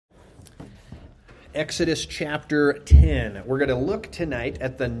Exodus chapter 10. We're going to look tonight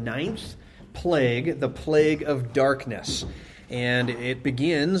at the ninth plague, the plague of darkness. And it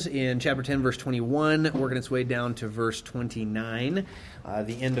begins in chapter 10, verse 21, working its way down to verse 29,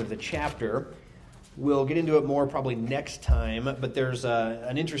 the end of the chapter. We'll get into it more probably next time, but there's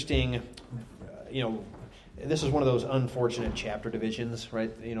an interesting, this is one of those unfortunate chapter divisions, right?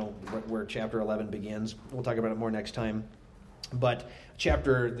 Where chapter 11 begins. We'll talk about it more next time. But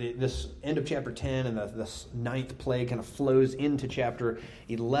this end of chapter 10 and this ninth plague kind of flows into chapter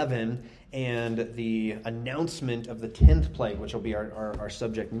 11 and the announcement of the 10th plague, which will be our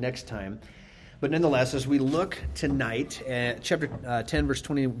subject next time. But nonetheless, as we look tonight at chapter 10, verse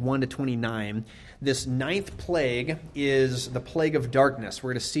 21 to 29, this ninth plague is the plague of darkness.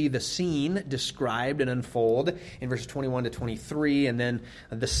 We're going to see the scene described and unfold in verses 21 to 23, and then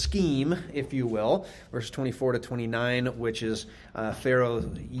the scheme, if you will, verses 24 to 29, which is Pharaoh's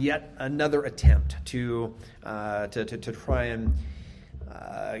yet another attempt to try and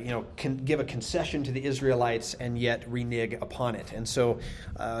give a concession to the Israelites and yet renege upon it. And so,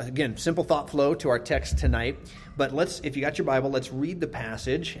 again, simple thought flow to our text tonight. But if you got your Bible, let's read the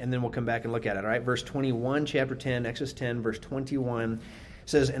passage, and then we'll come back and look at it. All right, verse 21, chapter 10, Exodus 10, verse 21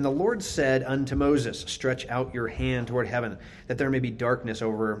 says, "And the Lord said unto Moses, Stretch out your hand toward heaven, that there may be darkness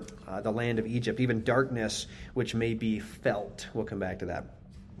over the land of Egypt, even darkness which may be felt." We'll come back to that.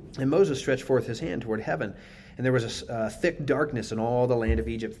 "And Moses stretched forth his hand toward heaven, and there was a thick darkness in all the land of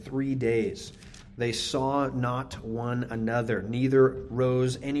Egypt 3 days. They saw not one another, neither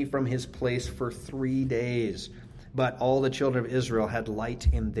rose any from his place for 3 days. But all the children of Israel had light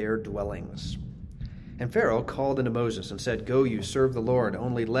in their dwellings. And Pharaoh called unto Moses and said, Go you, serve the Lord,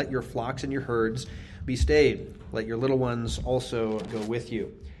 only let your flocks and your herds be stayed. Let your little ones also go with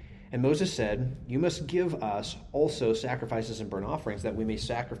you. And Moses said, You must give us also sacrifices and burnt offerings, that we may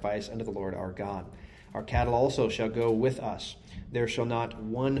sacrifice unto the Lord our God. Our cattle also shall go with us. There shall not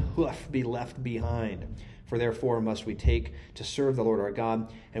one hoof be left behind. For therefore must we take to serve the Lord our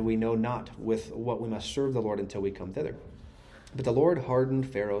God, and we know not with what we must serve the Lord until we come thither. But the Lord hardened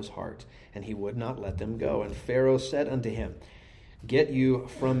Pharaoh's heart, and he would not let them go. And Pharaoh said unto him, Get you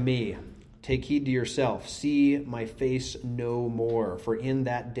from me. Take heed to yourself. See my face no more. For in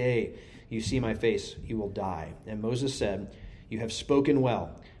that day you see my face, you will die. And Moses said, You have spoken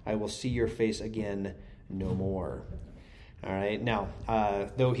well. I will see your face again no more." All right. Now,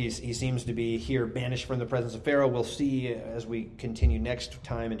 though he seems to be here banished from the presence of Pharaoh, we'll see as we continue next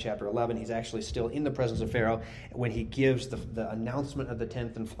time in chapter 11, he's actually still in the presence of Pharaoh when he gives the announcement of the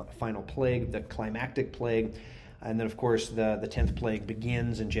 10th and final plague, the climactic plague. And then, of course, the 10th plague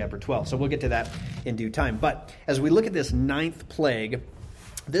begins in chapter 12. So we'll get to that in due time. But as we look at this ninth plague,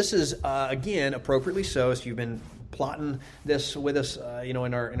 this is, again, appropriately so, as you've been plotting this with us,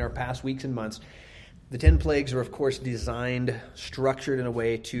 in our past weeks and months. The 10 plagues are, of course, designed, structured in a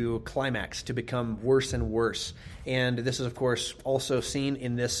way to climax, to become worse and worse. And this is, of course, also seen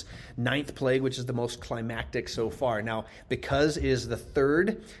in this ninth plague, which is the most climactic so far. Now, because it is the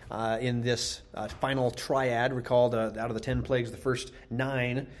third in this final triad, recall out of the 10 plagues, the first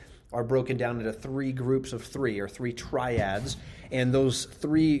 9 are broken down into 3 groups of 3, or 3 triads. And those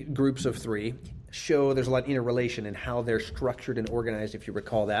 3 groups of 3 show there's a lot of interrelation in how they're structured and organized, if you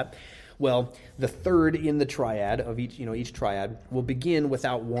recall that. Well, the third in the triad of each triad will begin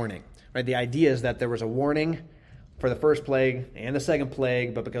without warning. Right? The idea is that there was a warning for the first plague and the second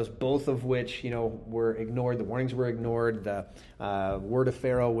plague, but because both of which were ignored, the warnings were ignored, the word of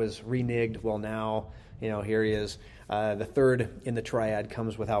Pharaoh was reneged. Well, now here he is. The third in the triad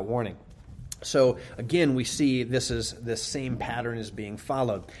comes without warning. So again, we see this same pattern is being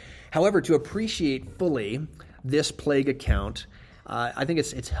followed. However, to appreciate fully this plague account, I think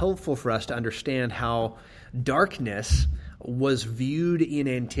it's helpful for us to understand how darkness was viewed in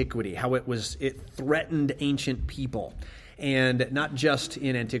antiquity, how it threatened ancient people. And not just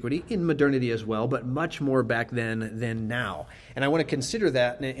in antiquity, in modernity as well, but much more back then than now. And I want to consider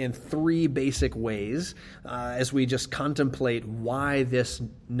that in 3 basic ways as we just contemplate why this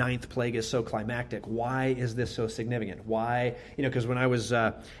ninth plague is so climactic. Why is this so significant? Why? Because when I was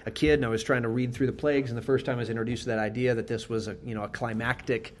a kid and I was trying to read through the plagues, and the first time I was introduced to that idea that this was a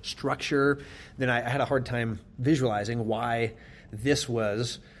climactic structure, then I had a hard time visualizing why this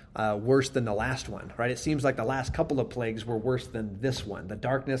was worse than the last one, right? It seems like the last couple of plagues were worse than this one. The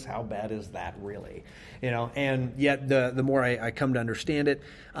darkness, how bad is that really? And yet the more I come to understand it,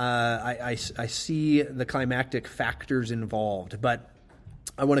 I see the climactic factors involved. But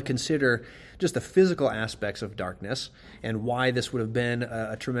I want to consider just the physical aspects of darkness and why this would have been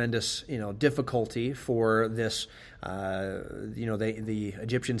a tremendous, difficulty for this, the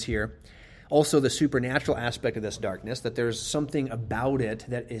Egyptians here. Also, the supernatural aspect of this darkness, that there's something about it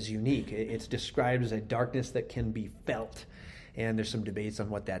that is unique. It's described as a darkness that can be felt. And there's some debates on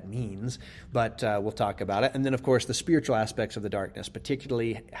what that means, but we'll talk about it. And then, of course, the spiritual aspects of the darkness,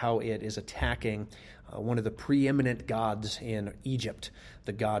 particularly how it is attacking one of the preeminent gods in Egypt,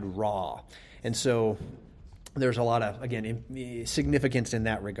 the god Ra. And so there's a lot of, again, significance in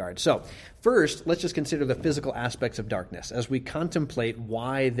that regard. So first, let's just consider the physical aspects of darkness as we contemplate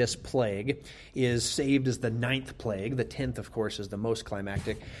why this plague is saved as the 9th plague. The 10th, of course, is the most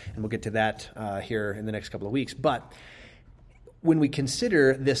climactic, and we'll get to that here in the next couple of weeks. But when we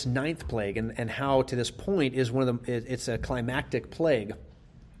consider this 9th plague and how to this point is it's a climactic plague,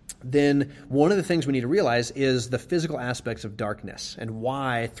 then one of the things we need to realize is the physical aspects of darkness and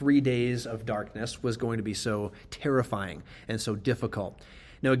why 3 days of darkness was going to be so terrifying and so difficult.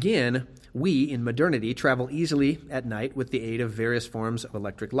 Now again, we in modernity travel easily at night with the aid of various forms of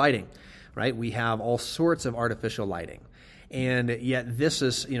electric lighting, right? We have all sorts of artificial lighting. And yet this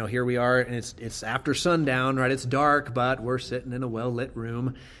is, here we are, and it's after sundown, right? It's dark, but we're sitting in a well-lit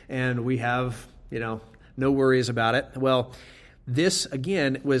room, and we have, no worries about it. Well, this,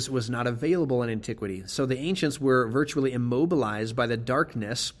 again, was not available in antiquity. So the ancients were virtually immobilized by the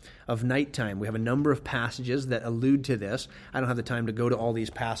darkness of nighttime. We have a number of passages that allude to this. I don't have the time to go to all these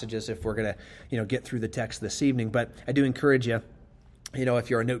passages if we're going to, get through the text this evening, but I do encourage you, if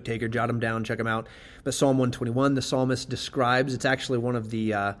you're a note taker, jot them down, check them out. But Psalm 121, the psalmist describes, it's actually one of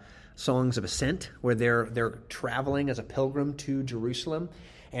the songs of ascent, where they're traveling as a pilgrim to Jerusalem.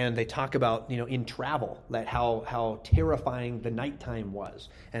 And they talk about, in travel, that how terrifying the nighttime was,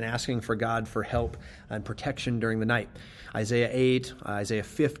 and asking for God for help and protection during the night. Isaiah 8, Isaiah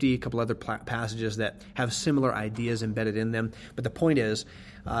 50, a couple other passages that have similar ideas embedded in them. But the point is,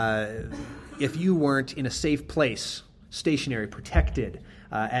 if you weren't in a safe place, stationary, protected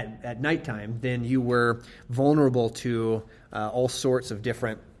at nighttime, then you were vulnerable to all sorts of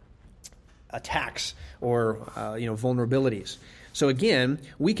different attacks or vulnerabilities. So again,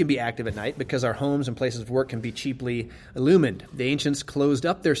 we can be active at night because our homes and places of work can be cheaply illumined. The ancients closed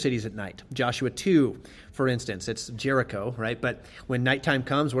up their cities at night. Joshua 2, for instance, it's Jericho, right? But when nighttime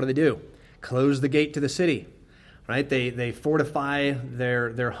comes, what do? Close the gate to the city, right? They fortify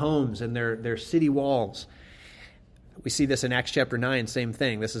their homes and their city walls. We see this in Acts chapter 9, same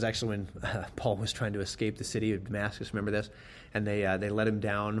thing. This is actually when Paul was trying to escape the city of Damascus, remember this? And they let him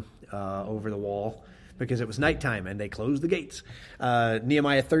down over the wall because it was nighttime, and they closed the gates.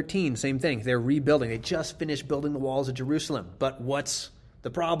 Nehemiah 13, same thing. They're rebuilding. They just finished building the walls of Jerusalem. But what's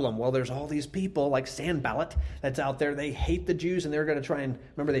the problem? Well, there's all these people like Sanballat that's out there. They hate the Jews, and they're going to try and,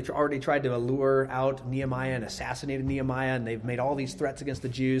 remember, they've already tried to lure out Nehemiah and assassinated Nehemiah, and they've made all these threats against the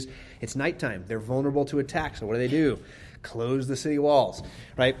Jews. It's nighttime. They're vulnerable to attack. So what do? Close the city walls,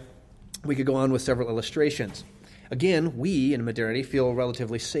 right? We could go on with several illustrations. Again, we in modernity feel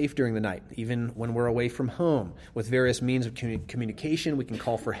relatively safe during the night, even when we're away from home. With various means of communication, we can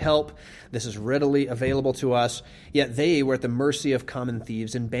call for help. This is readily available to us, yet they were at the mercy of common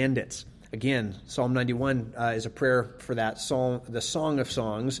thieves and bandits. Again, Psalm 91 is a prayer for that. The Song of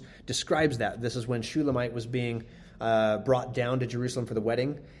Songs describes that. This is when Shulamite was being brought down to Jerusalem for the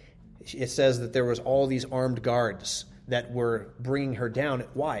wedding. It says that there was all these armed guards that were bringing her down.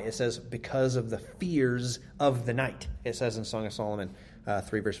 Why? It says, because of the fears of the night. It says in Song of Solomon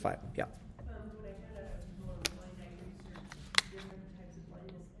 3, verse 5. Yeah. When I kind of go online, I researched different types of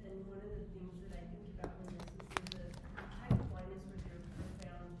blindness, and one of the things that I think about when this is the type of blindness where there's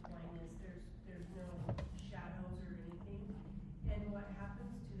profound blindness. There's no shadows or anything, and what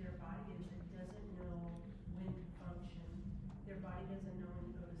happens to their body is it doesn't know when to function. Their body doesn't know when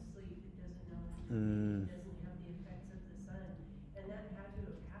to go to sleep. It doesn't know when to eat. It doesn't have the effects of the sun, and that had to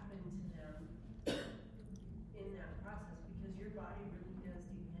have happened to them in that process, because your body really does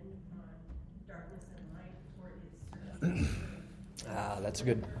depend upon darkness and light for its survival. That's a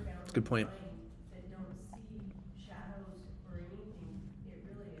good point. That don't see shadows or anything, it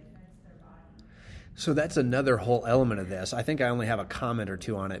really affects their body. So that's another whole element of this. I think I only have a comment or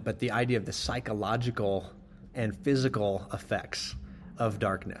two on it, but the idea of the psychological and physical effects of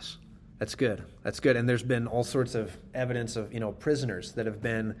darkness. That's good. And there's been all sorts of evidence of, prisoners that have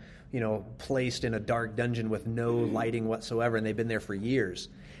been, placed in a dark dungeon with no lighting whatsoever, and they've been there for years.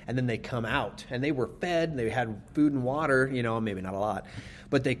 And then they come out, and they were fed, they had food and water, maybe not a lot,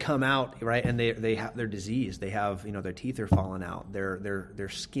 but they come out, right, and they're diseased. They have, their teeth are falling out. Their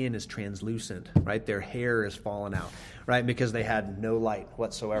skin is translucent, right? Their hair is falling out, right, because they had no light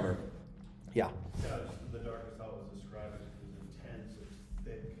whatsoever. Yeah. Yeah, the darkness how it was described, it was intense, it was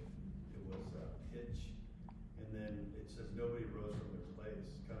thick, it was pitch, and then it says nobody rose from their place.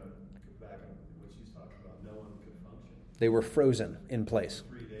 Kind of back back on what she's talking about, no one could function. They were frozen in place.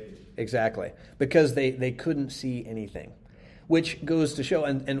 3 days. Exactly. Because they couldn't see anything. Which goes to show,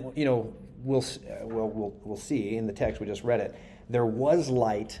 and you know, we'll see in the text, we just read it, there was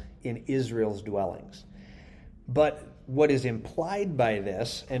light in Israel's dwellings. But what is implied by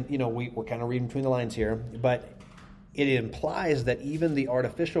this, and you know, we're kind of reading between the lines here, but it implies that even the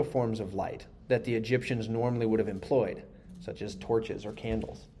artificial forms of light that the Egyptians normally would have employed, such as torches or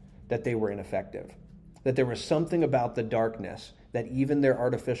candles, that they were ineffective. That there was something about the darkness that even their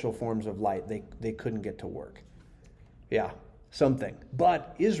artificial forms of light, they couldn't get to work. Yeah, something.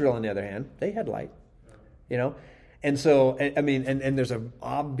 But Israel, on the other hand, they had light. You know? And so, I mean, and there's an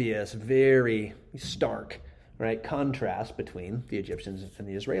obvious, very stark, right, contrast between the Egyptians and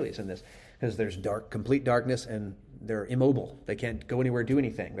the Israelis in this. Because there's complete darkness, and they're immobile. They can't go anywhere, do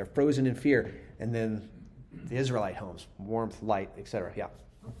anything. They're frozen in fear. And then the Israelite homes, warmth, light, etc. Yeah.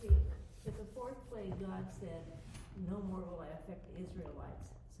 Okay, at the fourth plague, God said, no more will I affect the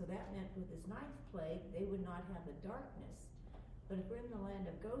Israelites. So that meant with his ninth plague, they would not have the darkness. But if we're in the land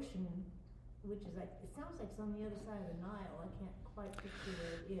of Goshen, which is like, it sounds like it's on the other side of the Nile. I can't quite picture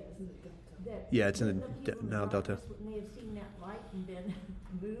where it is. Yeah, it's in the Nile Delta. May have seen that light and been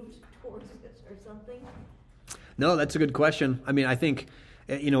moved towards it or something. No, that's a good question. I mean, I think,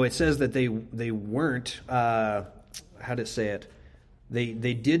 you know, it says that they weren't, how to say it?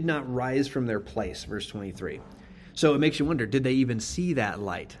 They did not rise from their place, verse 23. So it makes you wonder, did they even see that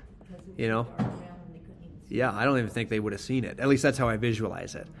light? You know? Yeah, I don't even think they would have seen it. At least that's how I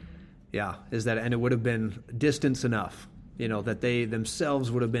visualize it. Yeah, and it would have been distance enough, you know, that they themselves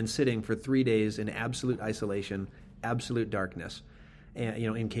would have been sitting for 3 days in absolute isolation, absolute darkness, and, you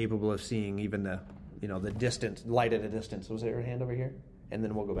know, incapable of seeing even the distance, light at a distance. Was there a hand over here? And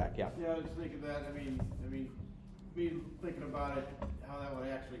then we'll go back. Yeah. Yeah, I was thinking that. I mean, me thinking about it, how that would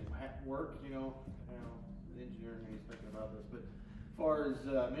actually work. You know, the engineer and me is thinking about this, but as far as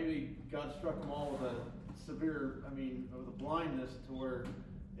maybe God struck them all with a severe, of the blindness to where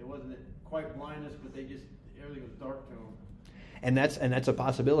it wasn't quite blindness, but everything was dark to them. And that's a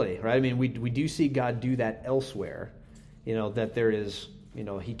possibility, right? I mean, we do see God do that elsewhere. You know, that there is, you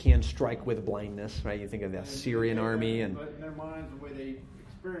know, he can strike with blindness, right? You think of the Syrian army. But in their minds, the way they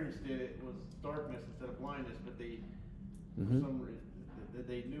experienced it was darkness instead of blindness, but for some reason, that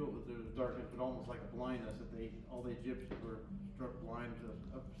they knew it was darkness, but almost like a blindness, that all the Egyptians were struck blind to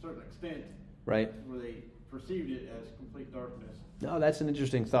a certain extent. Right. Where they perceived it as complete darkness. No, that's an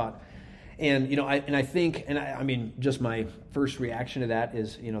interesting thought. And, you know, I think, I mean, just my first reaction to that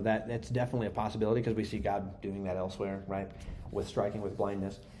is, you know, that's definitely a possibility because we see God doing that elsewhere, right, with striking with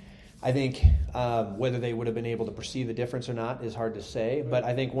blindness. I think whether they would have been able to perceive the difference or not is hard to say, but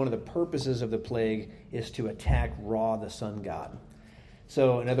I think one of the purposes of the plague is to attack Ra, the sun god.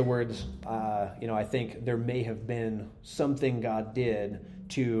 So, in other words, you know, I think there may have been something God did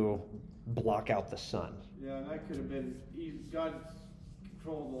to block out the sun. Yeah, and that could have been, God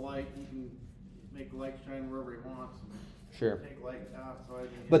controls the light. He can make the light shine wherever he wants. Sure. Take light outside.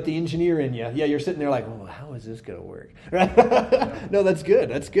 But the engineer in you, you're sitting there like, oh, how is this going to work? Right? No, that's good.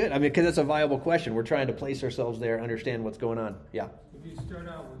 That's good. I mean, because that's a viable question. We're trying to place ourselves there, understand what's going on. Yeah. If you start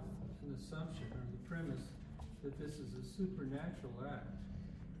out with an assumption or the premise that this is a supernatural act,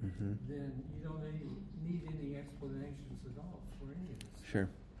 then you don't need any explanations at all for any of this. Sure.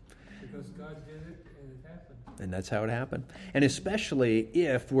 Because God did it and it happened. And that's how it happened. And especially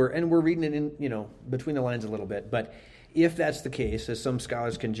if we're reading it in, you know, between the lines a little bit, but if that's the case, as some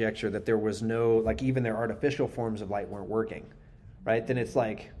scholars conjecture that there was no, like even their artificial forms of light weren't working, right? Then it's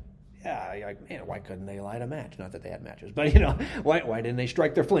like, yeah, you're like, man, why couldn't they light a match? Not that they had matches, but, you know, why didn't they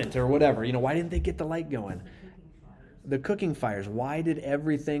strike their flint or whatever? You know, why didn't they get the light going? The cooking fires. Why did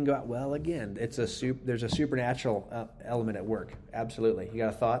everything go out? Well, again, there's a supernatural element at work. Absolutely. You got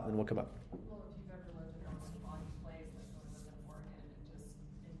a thought? Then we'll come up. Well, if you've ever lived in a confined place that someone doesn't work in, it just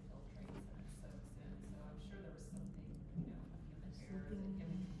infiltrates and it soaks in. So I'm sure there was something, in the air that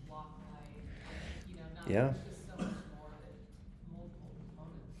can block light. Not just so much more that multiple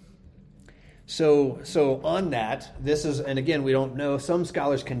components. So on that, this is, and again, we don't know. Some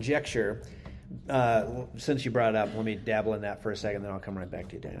scholars conjecture. Since you brought it up, let me dabble in that for a second, then I'll come right back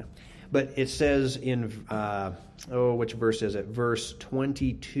to you, Dana. But it says in, which verse is it? Verse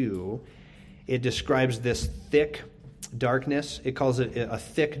 22, it describes this thick darkness. It calls it a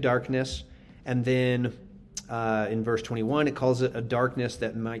thick darkness. And then in verse 21, it calls it a darkness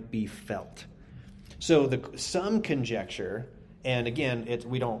that might be felt. So some conjecture, and again, it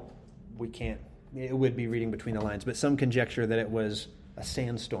would be reading between the lines, but some conjecture that it was a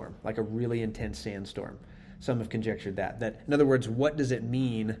sandstorm, like a really intense sandstorm. Some have conjectured that. In other words, what does it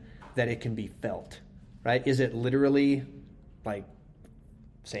mean that it can be felt, right? Is it literally like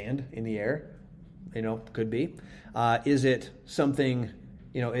sand in the air? Could be. Is it something,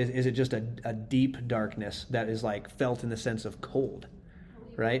 is it just a deep darkness that is like felt in the sense of cold,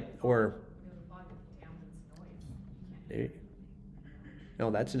 right? Or,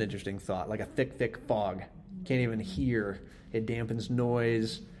 no, that's an interesting thought. Like a thick fog. Can't even hear. It dampens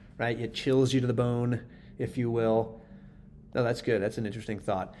noise, right? It chills you to the bone, if you will. No, that's good. That's an interesting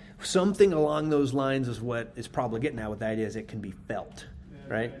thought. Something along those lines is what is probably getting at with the idea is it can be felt,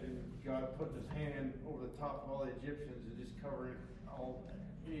 right? God putting his hand over the top of all the Egyptians and just covering all,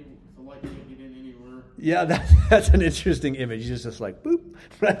 so light can't get in anywhere. Yeah, that's an interesting image. He's just like, boop,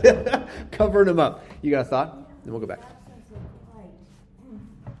 right? Covering them up. You got a thought? Then we'll go back. The absence of light,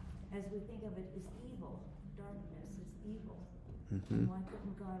 as we think of it, is evil. Darkness is evil. Mm-hmm. Why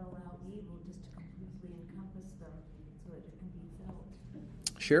couldn't God allow evil just to completely encompass them so that it can be felt?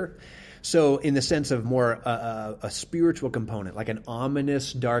 Sure. So in the sense of more a spiritual component, like an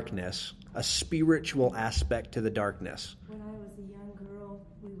ominous darkness, a spiritual aspect to the darkness. When I was a young girl,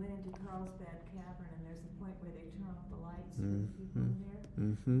 we went into Carlsbad Cavern, and there's a point where they turn off the lights for the people in there.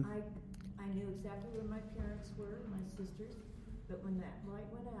 Mm-hmm. I knew exactly where my parents were, my sisters, but when that light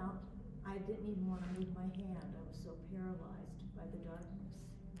went out, I didn't even want to move my hand. I was so paralyzed by the darkness.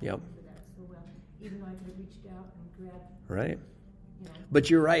 Yep. I remember that so well. Even though I could have reached out and grabbed. Right. But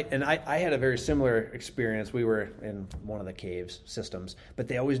you're right, and I had a very similar experience. We were in one of the caves systems, but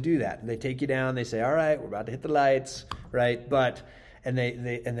they always do that. They take you down. They say, "All right, we're about to hit the lights," right? And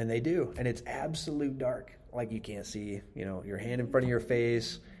then they do, and it's absolute dark. Like you can't see, your hand in front of your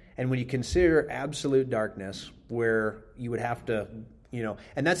face. And when you consider absolute darkness, where you would have to,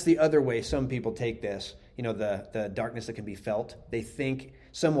 and that's the other way some people take this. The darkness that can be felt. They think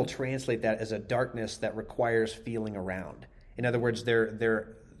some will translate that as a darkness that requires feeling around. In other words,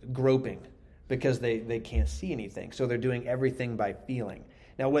 they're groping because they can't see anything. So they're doing everything by feeling.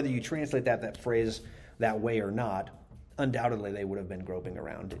 Now, whether you translate that phrase that way or not, undoubtedly they would have been groping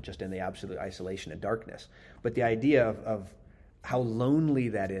around just in the absolute isolation and darkness. But the idea of how lonely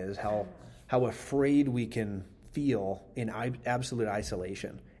that is, how afraid we can feel in absolute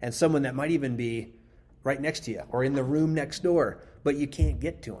isolation. And someone that might even be right next to you or in the room next door, but you can't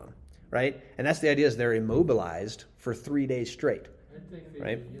get to them. Right? And that's the idea is they're immobilized for 3 days straight. I think they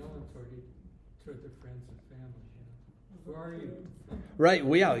right? were yelling toward their friends and family. Who are you? Right.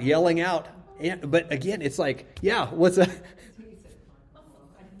 Well, yeah, yelling out. Yeah, but again, it's like, yeah, what's a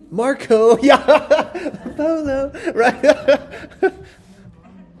Marco? Yeah, Polo. Right. I had read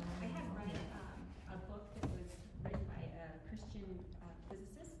a book that was written by a Christian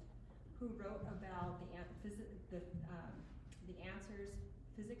physicist who wrote about the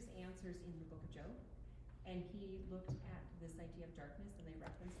physics answers in the book of Job, and he looked at this idea of darkness, and they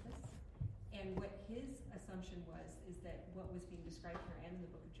referenced this. And what his assumption is that what was being described here and in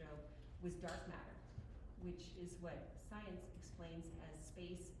the book of Job was dark matter, which is what science explains as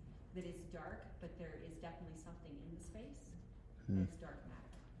space that is dark, but there is definitely something in the space that's dark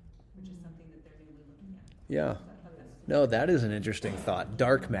matter, which is something that they're newly looking at. Yeah. No, that is an interesting thought.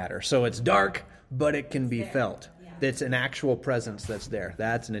 Dark matter. So it's dark, but it can be felt. It's an actual presence that's there.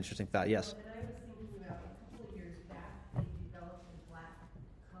 That's an interesting thought. Yes. And I was thinking about a couple of years back, they developed a black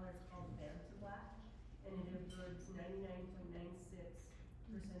color called Vanta Black, and it absorbs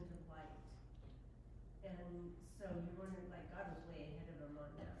 99.96% of light. And so you wondered, like, God was way ahead of them on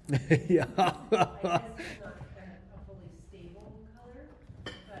that. Yeah. I guess it's not a fully stable color,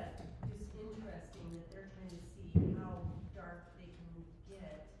 but just interesting that they're trying to see how dark they can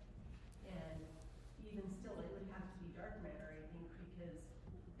get. And even still, it would have to be dark matter, I think, because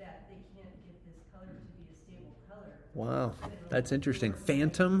that they can't get this color to be a stable color. Wow, that's interesting.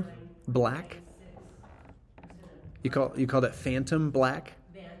 Phantom black. You call that phantom black?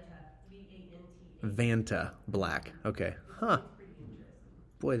 Vanta, V-A-N-T-A. Vanta black. Okay. Huh.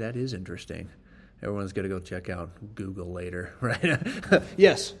 Boy, that is interesting. Everyone's going to go check out Google later, right?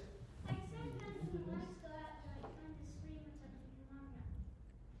 Yes. Like sometimes the lights go out, like trying to scream at something longer.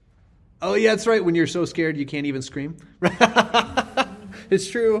 Oh, yeah, that's right. When you're so scared, you can't even scream. It's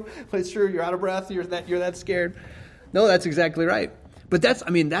true. It's true. You're out of breath. You're that scared. No, that's exactly right. But that's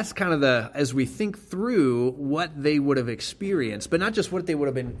kind of as we think through what they would have experienced, but not just what they would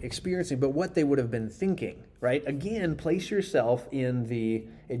have been experiencing, but what they would have been thinking, right? Again, place yourself in the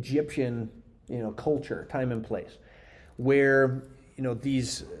Egyptian, culture, time and place, where,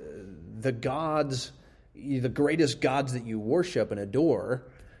 the gods, the greatest gods that you worship and adore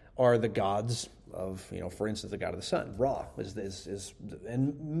are the gods of, for instance, the god of the sun. Ra is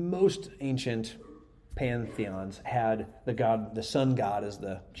and most ancient pantheons had the sun god as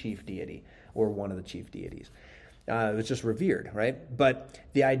the chief deity or one of the chief deities. It was just revered, right? But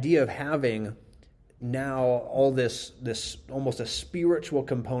the idea of having now all this almost a spiritual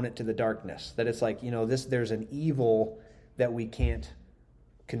component to the darkness, that it's like, there's an evil that we can't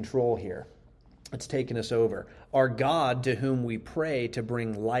control here. It's taken us over. Our God, to whom we pray to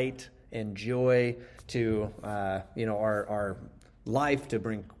bring light and joy to our life, to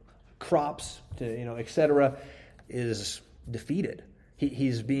bring crops, to etc., is defeated.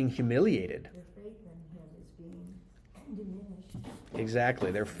 He's being humiliated. Their faith in him is being diminished.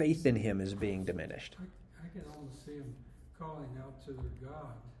 Exactly. Their faith in him is being diminished. I can almost see them calling out to their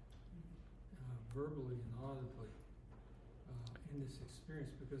God verbally and audibly in this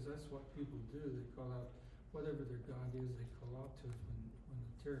experience, because that's what people do. They call out whatever their God is, they call out to it when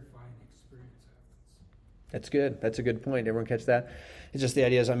the terrifying experience happens. That's good. That's a good point. Everyone catch that? It's just the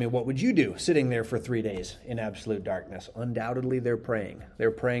idea is, what would you do sitting there for 3 days in absolute darkness? Undoubtedly, they're praying.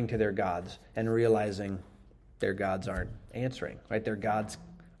 They're praying to their gods and realizing their gods aren't answering, right? Their gods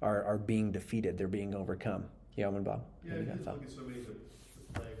are being defeated. They're being overcome. Yeah, Bob? Yeah, if you just look at so many of the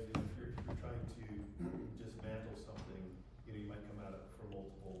plagues, if you're trying to dismantle something, you might come at it from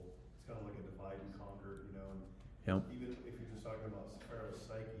multiple, it's kind of like a divide and conquer, and Yep. even if you're just talking about Pharaoh's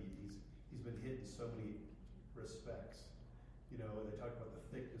psyche, he's been hit in so many respects. They talk about the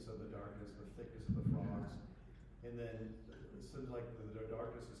thickness of the darkness, the thickness of the frogs, and then it seems like the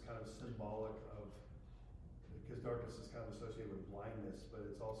darkness is kind of symbolic of, because darkness is kind of associated with blindness, but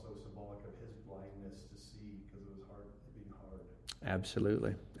it's also symbolic of his blindness to see, because it was hard, being hard.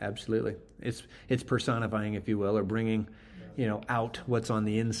 Absolutely. Absolutely. It's personifying, if you will, or bringing, out what's on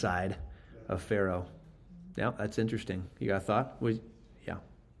the inside of Pharaoh. Yeah, that's interesting. You got a thought? Yeah.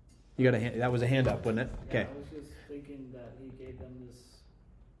 You got that was a hand up, wasn't it? Okay. I was just thinking that he gave them this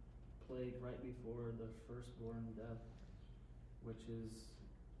plague right before the firstborn death, which is,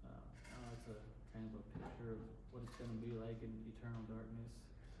 it's a kind of a picture of what it's going to be like in eternal darkness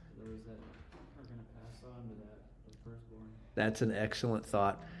for those that are going to pass on to that, the firstborn. That's an excellent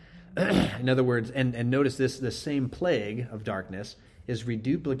thought. In other words, and notice this, the same plague of darkness is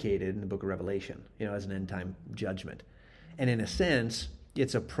reduplicated in the book of Revelation, as an end-time judgment. And in a sense,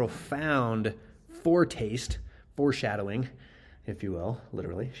 it's a profound foreshadowing, if you will,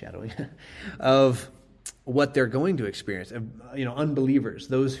 literally shadowing, of what they're going to experience. Unbelievers,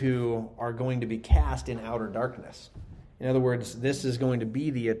 those who are going to be cast in outer darkness. In other words, this is going to be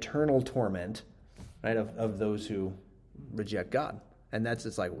the eternal torment, right, of those who reject God. And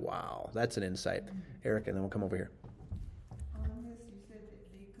it's like, wow, that's an insight. Eric, and then we'll come over here. On this, you said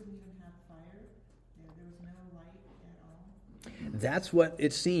that they couldn't even have fire? There was no light at all? That's what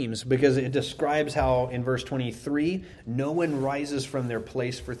it seems, because it describes how in verse 23, no one rises from their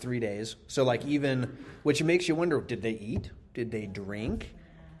place for 3 days. So which makes you wonder, did they eat? Did they drink?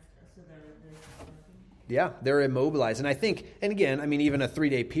 Yeah, they're immobilized. And I think, even a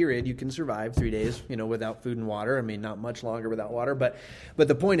 3-day period, you can survive 3 days, without food and water. Not much longer without water. But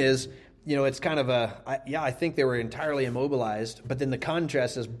the point is, it's kind of I think they were entirely immobilized. But then the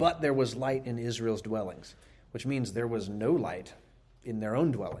contrast is, but there was light in Israel's dwellings, which means there was no light in their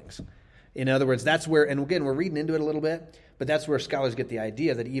own dwellings. In other words, that's where, and again, we're reading into it a little bit, but that's where scholars get the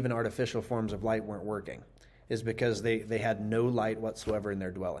idea that even artificial forms of light weren't working, is because they had no light whatsoever in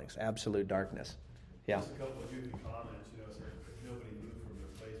their dwellings, absolute darkness. Yeah. Just a couple of goofy comments, so if nobody moved from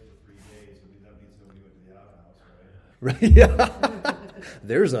their place for 3 days, that means nobody went to the outhouse, right? Right, yeah.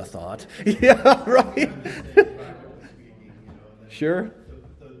 There's a thought. Yeah, right. Sure.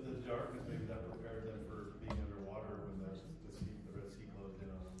 The darkness maybe that prepared them for being underwater when the Red Sea closed in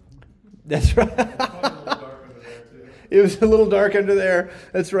on them. That's right. It was probably a little dark under there, too. It was a little dark under there.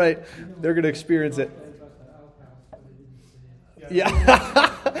 That's right. They're going to experience it. Yeah.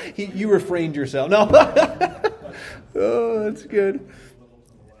 You refrained yourself. No. Oh, that's good.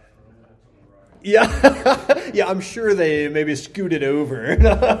 Yeah. Yeah, I'm sure they maybe scooted over.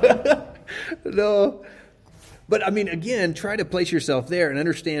 No. But again, try to place yourself there and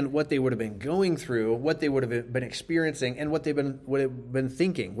understand what they would have been going through, what they would have been experiencing, and what would have been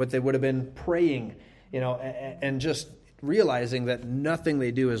thinking, what they would have been praying, and just realizing that nothing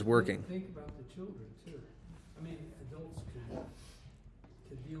they do is working. Think about the children too. Adults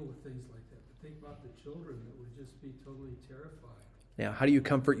could deal with things like that, but think about the children that would just be totally terrified. Yeah, how do you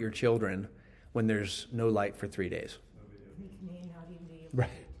comfort your children when there's no light for 3 days? You may not even be able Right.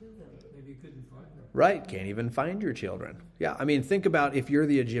 to do them. Maybe you couldn't find them. Right, can't even find your children. Yeah, think about if you're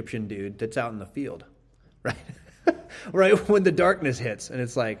the Egyptian dude that's out in the field, right? Right, when the darkness hits and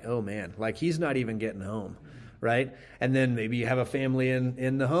it's like, oh man, he's not even getting home, right? And then maybe you have a family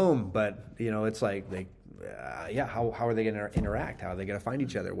in the home, but it's like how are they going to interact? How are they going to find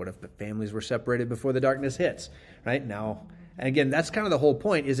each other? What if the families were separated before the darkness hits, right? Now, and again, that's kind of the whole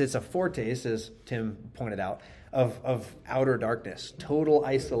point, is it's a foretaste, as Tim pointed out, of outer darkness, total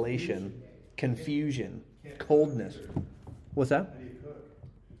isolation, confusion, coldness. What's that?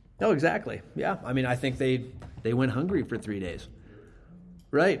 Oh, exactly. Yeah. I mean, I think they went hungry for 3 days.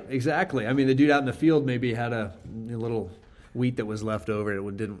 Right, exactly. I mean, the dude out in the field maybe had a little wheat that was left over.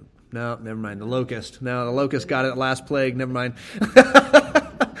 It didn't. No, never mind. The locust. No, the locust got it last plague. Never mind.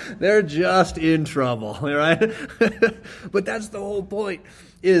 They're just in trouble, right? But that's the whole point.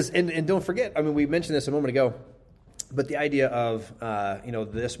 And don't forget. I mean, we mentioned this a moment ago. But the idea of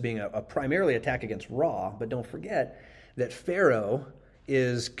this being a primarily attack against Ra, but don't forget that Pharaoh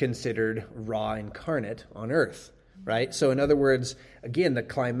is considered Ra incarnate on earth. Right? So in other words, again, the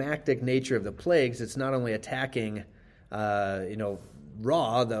climactic nature of the plagues, it's not only attacking,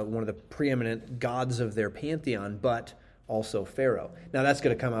 Ra, one of the preeminent gods of their pantheon, but also Pharaoh. Now that's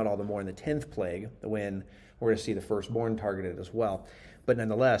going to come out all the more in the 10th plague, when we're going to see the firstborn targeted as well. But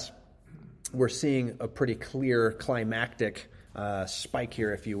nonetheless, we're seeing a pretty clear climactic spike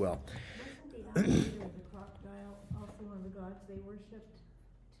here, if you will. Wasn't the alligator, the crocodile, also one of the gods they worshipped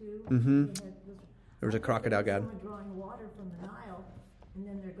too? Mm-hmm. They had this- There was a crocodile god. Someone drawing water from the Nile, and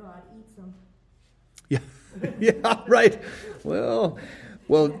then their god eats them. Yeah, yeah, right. Well,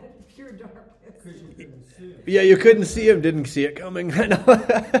 Pure darkness. yeah, you couldn't see him, didn't see it coming.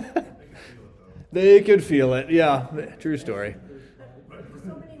 They could feel it. Yeah, true story.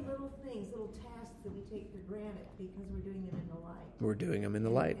 So many little things, little tasks that we take for granted because we're doing them in the light. We're doing them in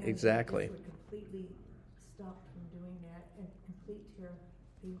the light, exactly. We're completely stopped from doing that, and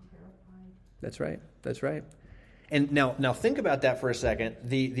being terrified. That's right. That's right. And now think about that for a second,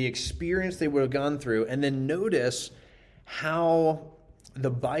 the experience they would have gone through, and then notice how the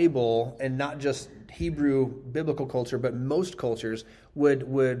Bible, and not just Hebrew biblical culture, but most cultures, would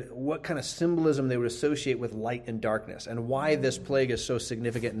what kind of symbolism they would associate with light and darkness, and why this plague is so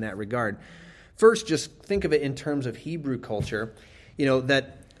significant in that regard. First, just think of it in terms of Hebrew culture,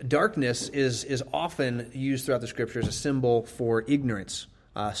 that darkness is often used throughout the Scripture as a symbol for ignorance,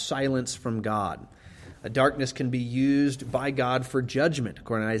 silence from God. Darkness can be used by God for judgment,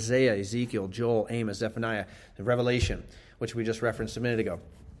 according to Isaiah, Ezekiel, Joel, Amos, Zephaniah, and Revelation, which we just referenced a minute ago.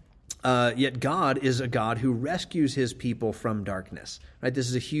 Yet God is a God who rescues his people from darkness. Right? This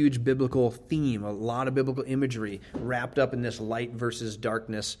is a huge biblical theme, a lot of biblical imagery wrapped up in this light versus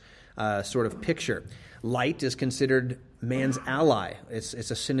darkness sort of picture. Light is considered man's ally. It's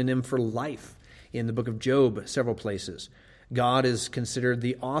a synonym for life in the book of Job, several places. God is considered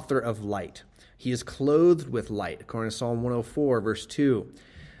the author of light. He is clothed with light, according to Psalm 104, verse 2.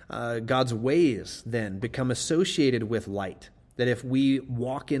 God's ways, then, become associated with light. That if we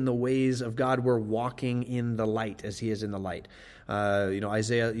walk in the ways of God, we're walking in the light as he is in the light.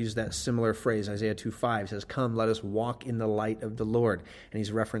 Isaiah used that similar phrase. Isaiah 2:5 says, "Come, let us walk in the light of the Lord." And he's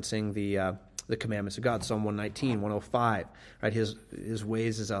referencing the commandments of God. Psalm 119, 105. Right? His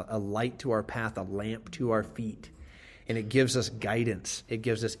ways is a light to our path, a lamp to our feet. And it gives us guidance. It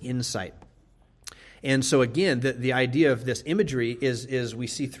gives us insight. And so again, the idea of this imagery is we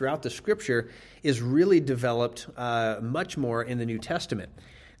see throughout the Scripture is really developed much more in the New Testament.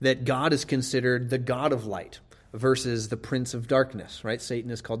 That God is considered the God of light versus the prince of darkness, right?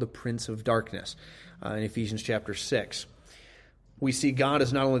 Satan is called the prince of darkness in Ephesians chapter 6. We see God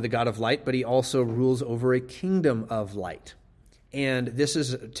as not only the God of light, but he also rules over a kingdom of light. And this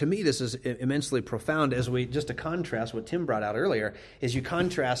is immensely profound as just to contrast what Tim brought out earlier, is you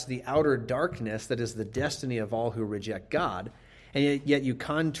contrast the outer darkness that is the destiny of all who reject God, and yet you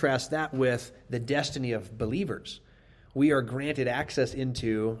contrast that with the destiny of believers. We are granted access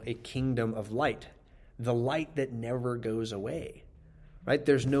into a kingdom of light, the light that never goes away, right?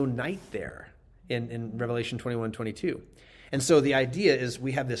 There's no night there in Revelation 21:22. And so the idea is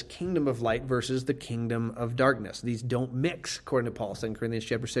we have this kingdom of light versus the kingdom of darkness. These don't mix, according to Paul, 2 Corinthians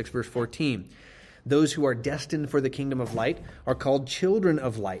chapter 6, verse 14. Those who are destined for the kingdom of light are called children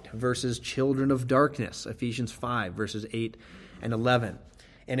of light versus children of darkness, Ephesians 5, verses 8 and 11.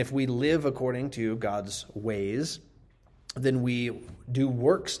 And if we live according to God's ways, then we do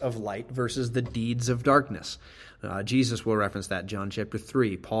works of light versus the deeds of darkness. Jesus will reference that, John chapter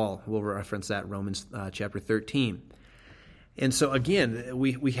 3. Paul will reference that, Romans chapter 13. And so again,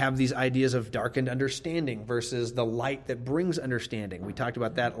 we have these ideas of darkened understanding versus the light that brings understanding. We talked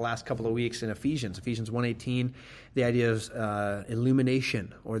about that last couple of weeks in Ephesians 1:18, the idea of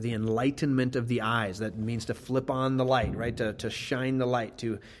illumination or the enlightenment of the eyes. That means to flip on the light, right? To shine the light,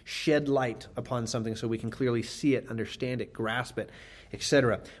 to shed light upon something so we can clearly see it, understand it, grasp it,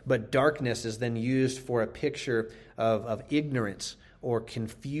 etc. But darkness is then used for a picture of ignorance or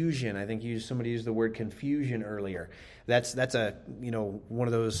confusion. I think somebody used the word confusion earlier. That's a one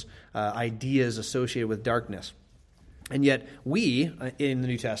of those ideas associated with darkness. And yet we, in the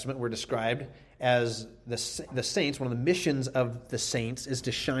New Testament, were described as the saints. One of the missions of the saints is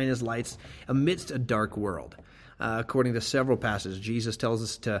to shine as lights amidst a dark world. According to several passages, Jesus tells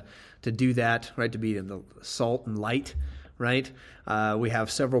us to do that, right? To be the salt and light, right? We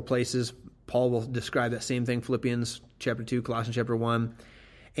have several places. Paul will describe that same thing, Philippians chapter 2, Colossians chapter 1.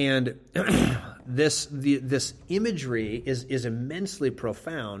 And this imagery is immensely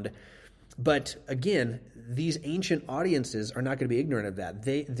profound. But again, these ancient audiences are not going to be ignorant of that.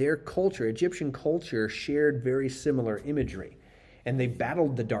 Their culture, Egyptian culture, shared very similar imagery. And they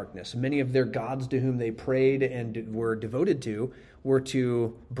battled the darkness. Many of their gods to whom they prayed and were devoted to were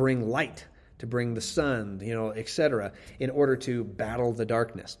to bring light, to bring the sun, etc., in order to battle the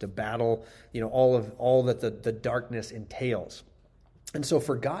darkness, to battle, all that the darkness entails. And so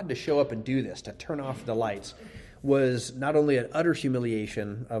for God to show up and do this, to turn off the lights, was not only an utter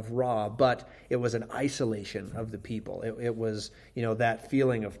humiliation of Ra, but it was an isolation of the people. It was, that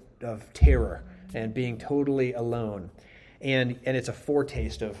feeling of terror and being totally alone. And it's a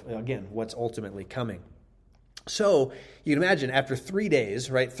foretaste of, again, what's ultimately coming. So you can imagine after 3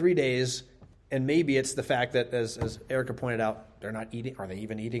 days, right? 3 days, and maybe it's the fact that, as Erica pointed out, they're not eating. Are they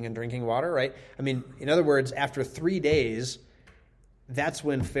even eating and drinking water, right? I mean, in other words, after 3 days, that's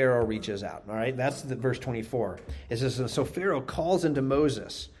when Pharaoh reaches out, all right? That's verse 24. It says, so Pharaoh calls into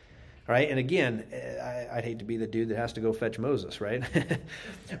Moses, all right? And again, I'd hate to be the dude that has to go fetch Moses, right?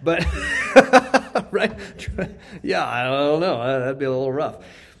 But, right? Yeah, I don't know. That'd be a little rough.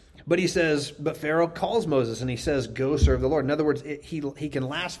 But he says, but Pharaoh calls Moses and he says, go serve the Lord. In other words, he can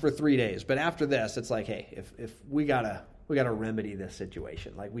last for 3 days. But after this, it's like, hey, if we gotta remedy this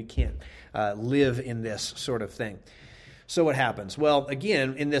situation. Like we can't live in this sort of thing. So what happens? Well,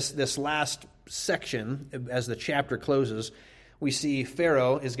 again, in this last section, as the chapter closes, we see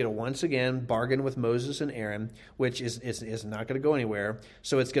Pharaoh is going to once again bargain with Moses and Aaron, which is not going to go anywhere.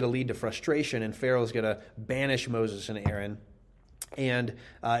 So it's going to lead to frustration, and Pharaoh is going to banish Moses and Aaron, and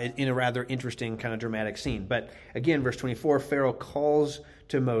in a rather interesting kind of dramatic scene. But again, verse 24, Pharaoh calls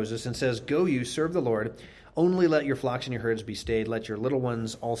to Moses and says, go you, serve the Lord. Only let your flocks and your herds be stayed. Let your little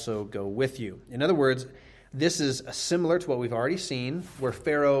ones also go with you. In other words, this is similar to what we've already seen, where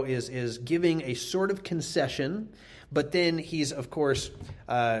Pharaoh is giving a sort of concession, but then he's, of course,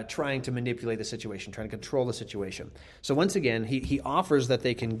 trying to manipulate the situation, trying to control the situation. So once again, he offers that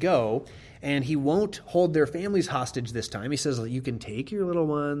they can go, and he won't hold their families hostage this time. He says, you can take your little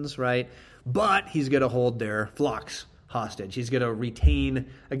ones, right? But he's going to hold their flocks hostage. He's going to retain,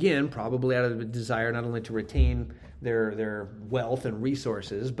 again, probably out of a desire not only to retain their wealth and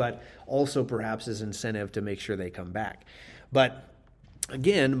resources, but also perhaps as incentive to make sure they come back. But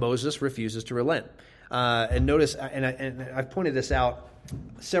again, Moses refuses to relent. And notice, and I've pointed this out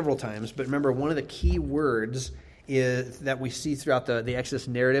several times, but remember, one of the key words that we see throughout the Exodus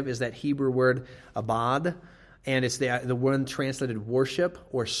narrative is that Hebrew word abad, and it's the one translated worship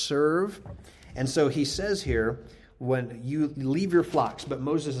or serve. And so he says here, when you leave your flocks, but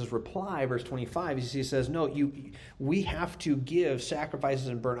Moses' reply, verse 25, he says, no, we have to give sacrifices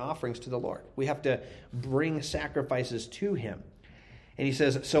and burnt offerings to the Lord. We have to bring sacrifices to him. And he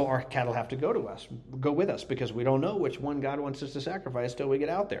says, so our cattle have to go with us, because we don't know which one God wants us to sacrifice till we get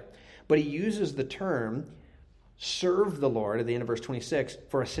out there. But he uses the term serve the Lord at the end of verse 26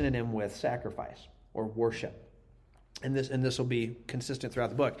 for a synonym with sacrifice or worship. And this will be consistent throughout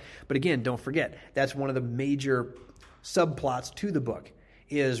the book. But again, don't forget, that's one of the major subplots to the book.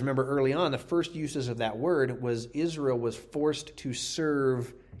 Is, remember early on, the first uses of that word was Israel was forced to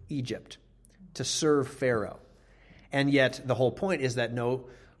serve Egypt, to serve Pharaoh. And yet the whole point is that no,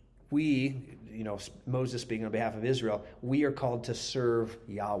 we, Moses speaking on behalf of Israel, we are called to serve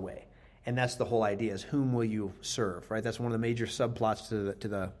Yahweh. And that's the whole idea, is whom will you serve, right? That's one of the major subplots to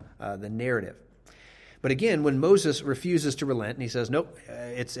the narrative. But again, when Moses refuses to relent and he says, nope,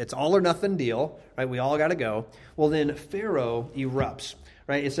 it's all or nothing deal, right? We all got to go. Well, then Pharaoh erupts,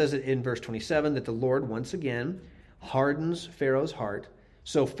 right? It says in verse 27 that the Lord once again hardens Pharaoh's heart.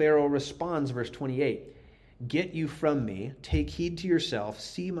 So Pharaoh responds, verse 28, get you from me, take heed to yourself,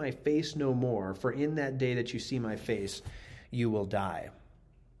 see my face no more, for in that day that you see my face, you will die.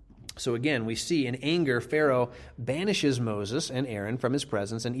 So again, we see in anger, Pharaoh banishes Moses and Aaron from his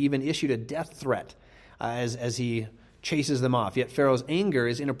presence and even issued a death threat as he chases them off. Yet Pharaoh's anger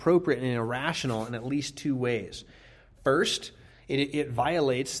is inappropriate and irrational in at least two ways. First, it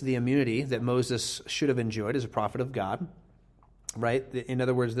violates the immunity that Moses should have enjoyed as a prophet of God, right? In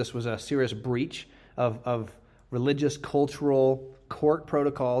other words, this was a serious breach of religious, cultural, court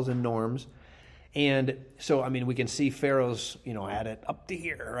protocols and norms. And so, I mean, we can see Pharaoh's, at it up to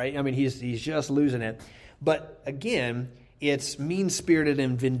here, right? I mean, he's just losing it. But again, it's mean-spirited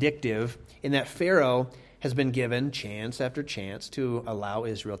and vindictive in that Pharaoh has been given chance after chance to allow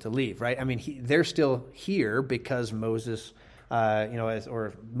Israel to leave, right? I mean, they're still here because Moses,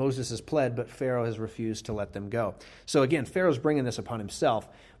 Moses has pled, but Pharaoh has refused to let them go. So again, Pharaoh's bringing this upon himself,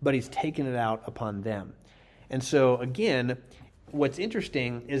 but he's taking it out upon them. And so again, what's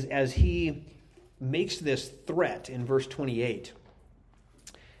interesting is as he makes this threat in verse 28,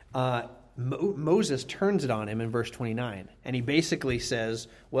 Moses turns it on him in verse 29, and he basically says,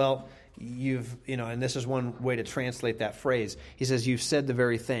 well, and this is one way to translate that phrase. He says, you've said the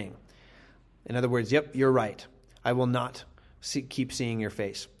very thing. In other words, yep, you're right. I will not keep seeing your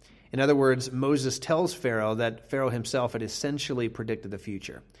face. In other words, Moses tells Pharaoh that Pharaoh himself had essentially predicted the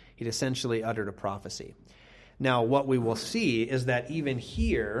future. He'd essentially uttered a prophecy. Now, what we will see is that even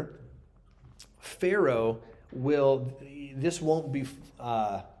here, Pharaoh's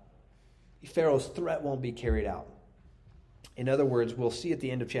threat won't be carried out. In other words, we'll see at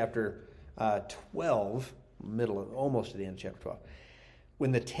the end of chapter 12, almost at the end of chapter 12,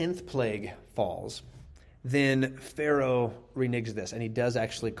 when the 10th plague falls, then Pharaoh reneges this, and he does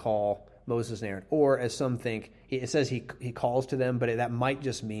actually call Moses and Aaron. Or, as some think, it says he calls to them, but that might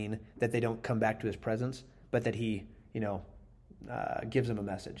just mean that they don't come back to his presence, but that he, gives them a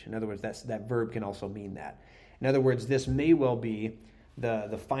message. In other words, that verb can also mean that. In other words, this may well be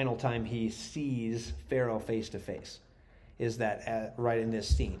the final time he sees Pharaoh face to face. Is that right in this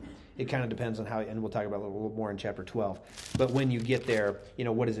scene? It kind of depends on how, and we'll talk about it a little more in chapter 12. But when you get there,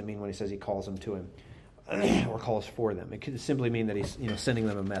 what does it mean when he says he calls them to him or calls for them? It could simply mean that he's sending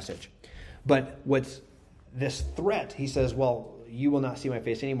them a message. But what's this threat? He says, well, you will not see my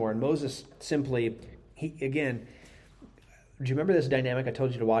face anymore. And Moses simply, do you remember this dynamic? I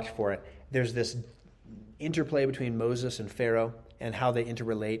told you to watch for it. There's this interplay between Moses and Pharaoh and how they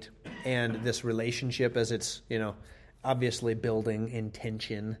interrelate, and this relationship as it's, obviously building in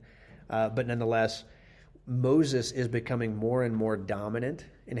tension. But nonetheless, Moses is becoming more and more dominant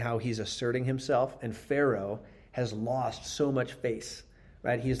in how he's asserting himself, and Pharaoh has lost so much face,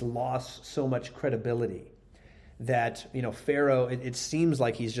 right? He's lost so much credibility that, Pharaoh, it seems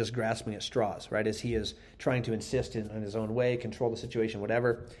like he's just grasping at straws, right? As he is trying to insist in his own way, control the situation,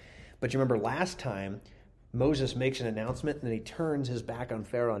 whatever. But you remember last time, Moses makes an announcement, and then he turns his back on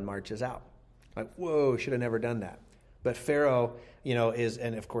Pharaoh and marches out. Like, whoa, should have never done that. But Pharaoh,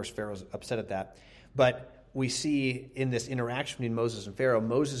 and of course Pharaoh's upset at that. But we see in this interaction between Moses and Pharaoh,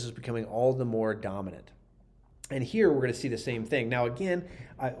 Moses is becoming all the more dominant. And here we're going to see the same thing. Now again,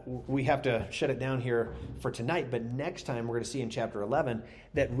 we have to shut it down here for tonight, but next time we're going to see in chapter 11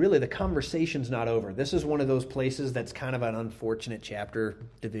 that really the conversation's not over. This is one of those places that's kind of an unfortunate chapter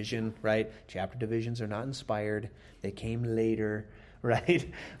division, right? Chapter divisions are not inspired. They came later.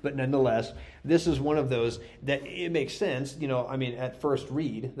 Right? But nonetheless, this is one of those that it makes sense, at first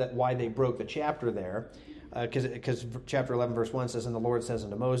read, that why they broke the chapter there. Because chapter 11, verse 1 says, and the Lord says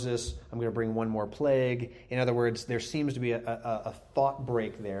unto Moses, I'm going to bring one more plague. In other words, there seems to be a thought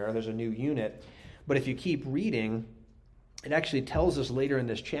break there. There's a new unit. But if you keep reading, it actually tells us later in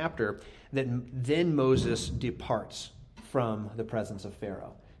this chapter that then Moses departs from the presence of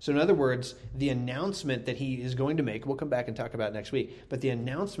Pharaoh. So in other words, the announcement that he is going to make, we'll come back and talk about it next week, but the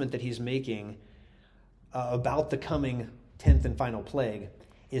announcement that he's making about the coming 10th and final plague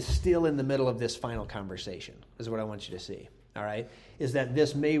is still in the middle of this final conversation, is what I want you to see, all right? Is that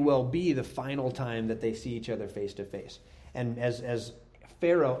this may well be the final time that they see each other face to face. And as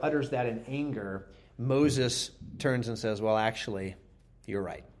Pharaoh utters that in anger, Moses turns and says, well, actually, you're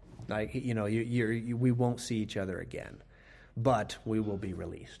right. Like, we won't see each other again. But we will be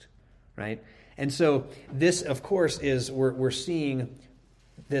released, right? And so this, of course, is we're seeing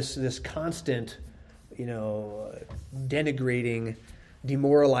this constant, denigrating,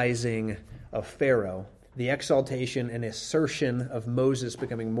 demoralizing of Pharaoh, the exaltation and assertion of Moses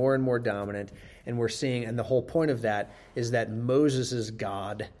becoming more and more dominant, and we're seeing, and the whole point of that is that Moses'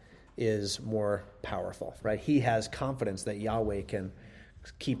 God is more powerful, right? He has confidence that Yahweh can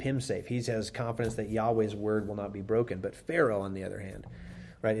keep him safe. He has confidence that Yahweh's word will not be broken. But Pharaoh, on the other hand,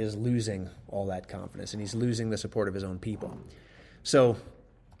 right, is losing all that confidence, and he's losing the support of his own people. So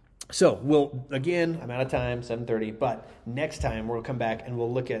we'll, again, I'm out of time, 7:30, but next time we'll come back and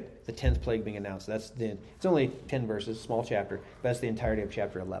we'll look at the 10th plague being announced. It's only 10 verses, small chapter, but that's the entirety of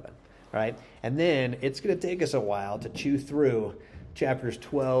chapter 11, all right? And then it's going to take us a while to chew through chapters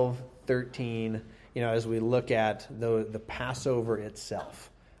 12, 13, as we look at the Passover itself.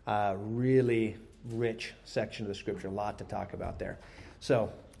 Really rich section of the Scripture, a lot to talk about there.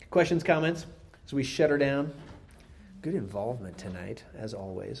 So, questions, comments, as we shut her down? Good involvement tonight, as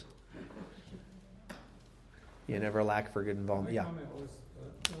always. You never lack for good involvement. My Yeah. comment was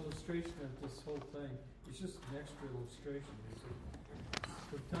an illustration of this whole thing. It's just an extra illustration.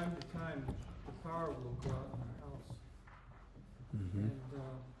 From time to time, the power will go out in our house. Mm-hmm.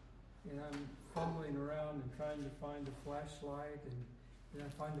 And I'm fumbling around and trying to find a flashlight, and then I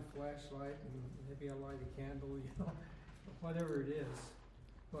find a flashlight, and maybe I light a candle, whatever it is.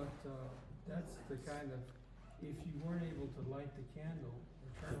 But that's the kind of, if you weren't able to light the candle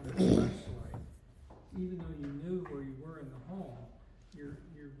or turn on the flashlight, even though you knew where you were in the home, you're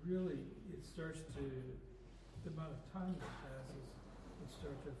really, it starts to, the amount of time that passes, it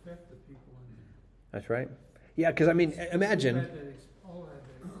starts to affect the people in there. That's right. Yeah, because, imagine. All had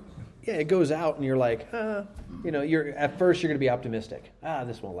that. Yeah, it goes out and you're like, you're at first you're going to be optimistic.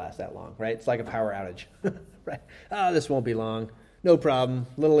 This won't last that long, right? It's like a power outage, right? This won't be long. No problem.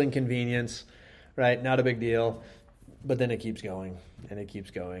 Little inconvenience, right? Not a big deal. But then it keeps going, and it keeps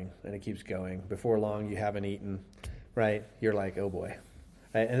going, and it keeps going. Before long, you haven't eaten, right? You're like, oh boy.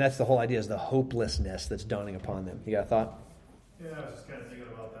 Right? And that's the whole idea, is the hopelessness that's dawning upon them. You got a thought? Yeah, I was just kind of thinking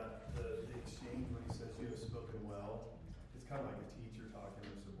about that, the exchange when he says you have spoken well. It's kind of like a teacher talking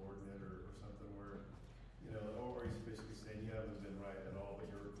to a subordinate or something where, or he's basically saying you haven't been right at all, but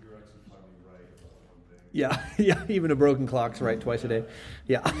you're actually finally right about one thing. Yeah, even a broken clock's right twice a day.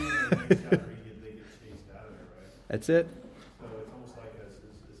 Yeah. They get chased out of it, right? That's it. So it's almost like as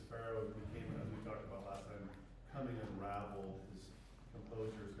Pharaoh became, as we talked about last time, coming unraveled, his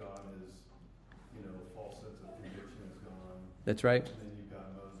composure's gone, his false sense of conviction is gone. That's right. And then you've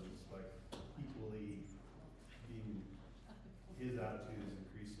got Moses like equally being, his attitude is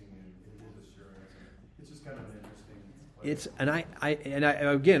increasing in his assurance. And it's just kind of an interesting place.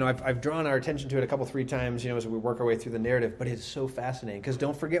 I've drawn our attention to it a couple, 3 times, as we work our way through the narrative, but it's so fascinating because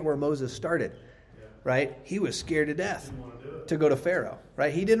don't forget where Moses started. Right? He was scared to death to go to Pharaoh,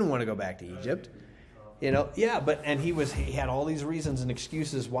 right? He didn't want to go back to Egypt. And he had all these reasons and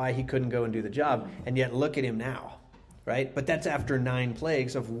excuses why he couldn't go and do the job, and yet look at him now, right? But that's after 9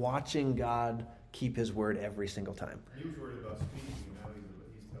 plagues of watching God keep his word every single time. He was worried about speaking, and now he's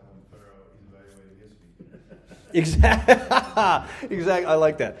telling Pharaoh he's evaluating his speaking. Exactly. I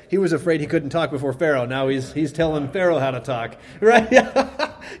like that. He was afraid he couldn't talk before Pharaoh. Now he's telling Pharaoh how to talk, right?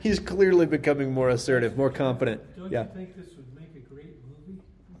 He's clearly becoming more assertive, more confident. Don't you think this would make a great movie?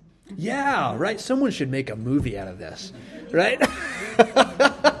 Yeah, right. Someone should make a movie out of this, right?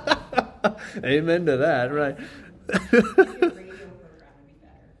 Amen to that, right?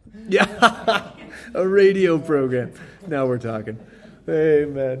 Yeah, a radio program. Now we're talking.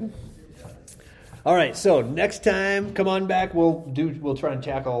 Amen. All right, so next time, come on back. We'll try and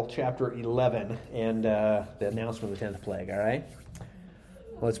tackle chapter 11 and the announcement of the 10th plague. All right.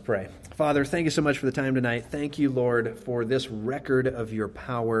 Let's pray. Father, thank you so much for the time tonight. Thank you, Lord, for this record of your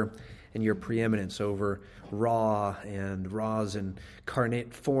power and your preeminence over Ra and Ra's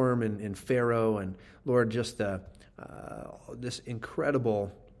incarnate form in Pharaoh, and Lord, just this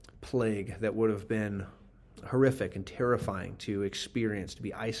incredible plague that would have been horrific and terrifying to experience, to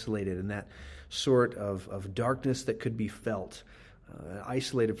be isolated in that sort of darkness that could be felt,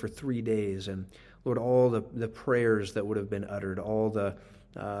 isolated for 3 days, and Lord, all the prayers that would have been uttered, all the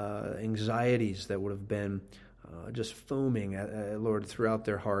anxieties that would have been just foaming, Lord, throughout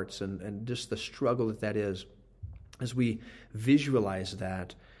their hearts, and just the struggle that is. As we visualize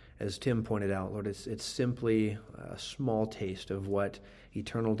that, as Tim pointed out, Lord, it's simply a small taste of what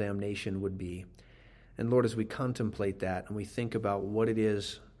eternal damnation would be. And Lord, as we contemplate that and we think about what it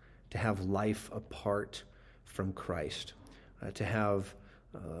is to have life apart from Christ, to have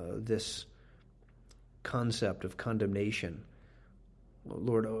this concept of condemnation,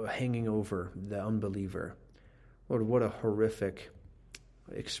 Lord, hanging over the unbeliever. Lord, what a horrific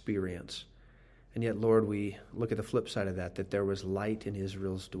experience. And yet, Lord, we look at the flip side of that there was light in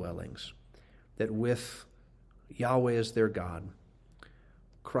Israel's dwellings, that with Yahweh as their God,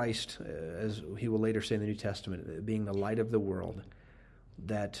 Christ, as he will later say in the New Testament, being the light of the world,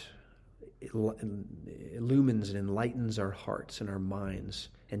 that illumines and enlightens our hearts and our minds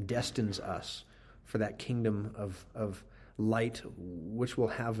and destines us for that kingdom of light which will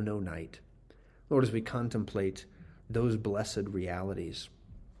have no night. Lord, as we contemplate those blessed realities,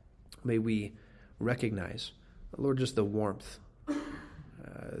 may we recognize, Lord, just the warmth,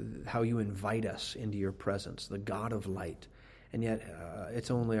 how you invite us into your presence, the God of light. And yet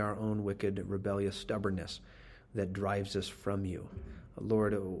it's only our own wicked, rebellious stubbornness that drives us from you.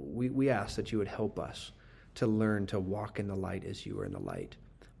 Lord, we ask that you would help us to learn to walk in the light as you are in the light.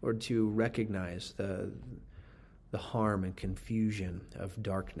 Lord, to recognize the harm and confusion of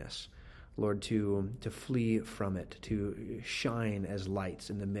darkness. Lord, to flee from it, to shine as lights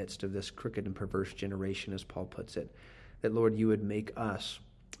in the midst of this crooked and perverse generation, as Paul puts it. That, Lord, you would make us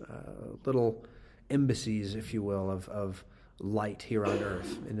little embassies, if you will, of light here on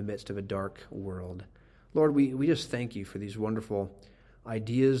earth in the midst of a dark world. Lord, we just thank you for these wonderful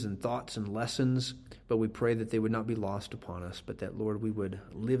ideas and thoughts and lessons, but we pray that they would not be lost upon us, but that, Lord, we would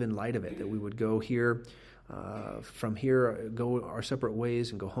live in light of it, that we would go here, from here, go our separate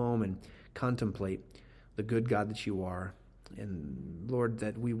ways and go home and contemplate the good God that you are. And, Lord,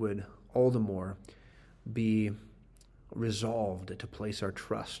 that we would all the more be resolved to place our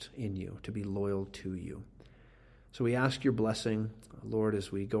trust in you, to be loyal to you. So we ask your blessing, Lord,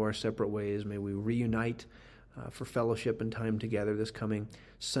 as we go our separate ways. May we reunite for fellowship and time together this coming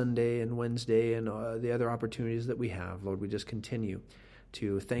Sunday and Wednesday and the other opportunities that we have. Lord, we just continue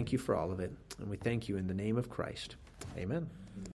to thank you for all of it. And we thank you in the name of Christ. Amen.